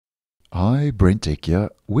Hi, BrenTech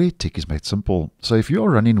here, where tech is made simple. So if you are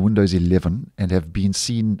running Windows 11 and have been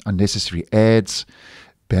seeing unnecessary ads,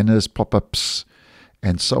 banners, pop-ups,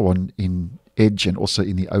 and so on in Edge and also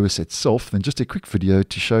in the OS itself, then just a quick video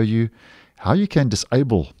to show you how you can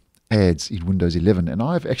disable ads in Windows 11. And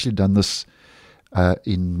I've actually done this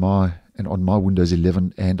on my Windows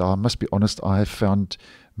 11, and I must be honest, I have found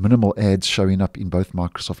minimal ads showing up in both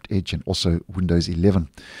Microsoft Edge and also Windows 11.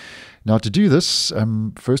 Now to do this,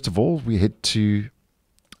 first of all, we head to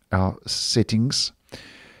our settings,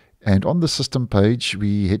 and on the system page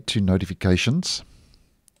we head to notifications,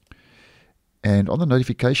 and on the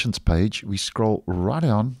notifications page we scroll right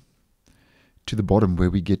down to the bottom where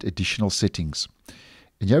we get additional settings.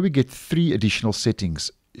 And here we get 3 additional settings.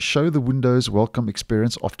 Show the Windows welcome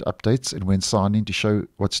experience after updates and when signing to show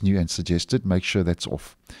what's new and suggested. Make sure that's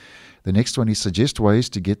off. The next one is suggest ways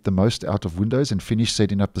to get the most out of Windows and finish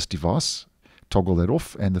setting up this device. Toggle that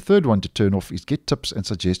off. And the third one to turn off is get tips and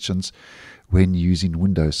suggestions when using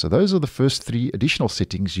Windows. So those are the first 3 additional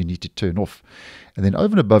settings you need to turn off. And then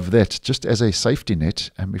over and above that, just as a safety net,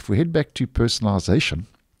 if we head back to personalization,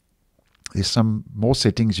 there's some more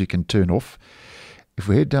settings you can turn off. If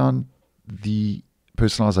we head down the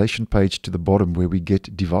personalization page to the bottom where we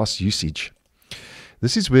get device usage,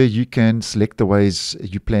 this is where you can select the ways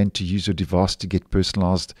you plan to use your device to get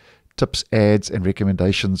personalized tips, ads, and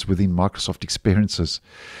recommendations within Microsoft experiences.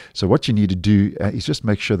 So what you need to do is just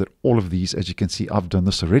make sure that all of these, as you can see, I've done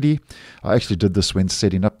this already. I actually did this when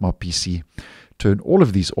setting up my PC. Turn all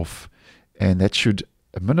of these off, and that should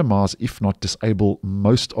minimize, if not disable,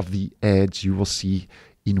 most of the ads you will see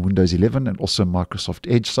in Windows 11 and also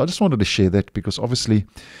Microsoft Edge. So I just wanted to share that because obviously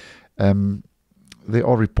there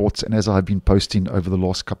are reports, and as I've been posting over the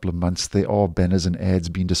last couple of months, there are banners and ads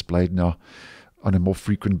being displayed now on a more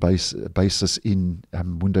frequent basis in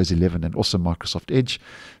Windows 11 and also Microsoft Edge.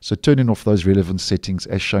 So turning off those relevant settings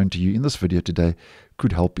as shown to you in this video today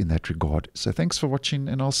could help in that regard. So thanks for watching,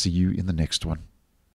 and I'll see you in the next one.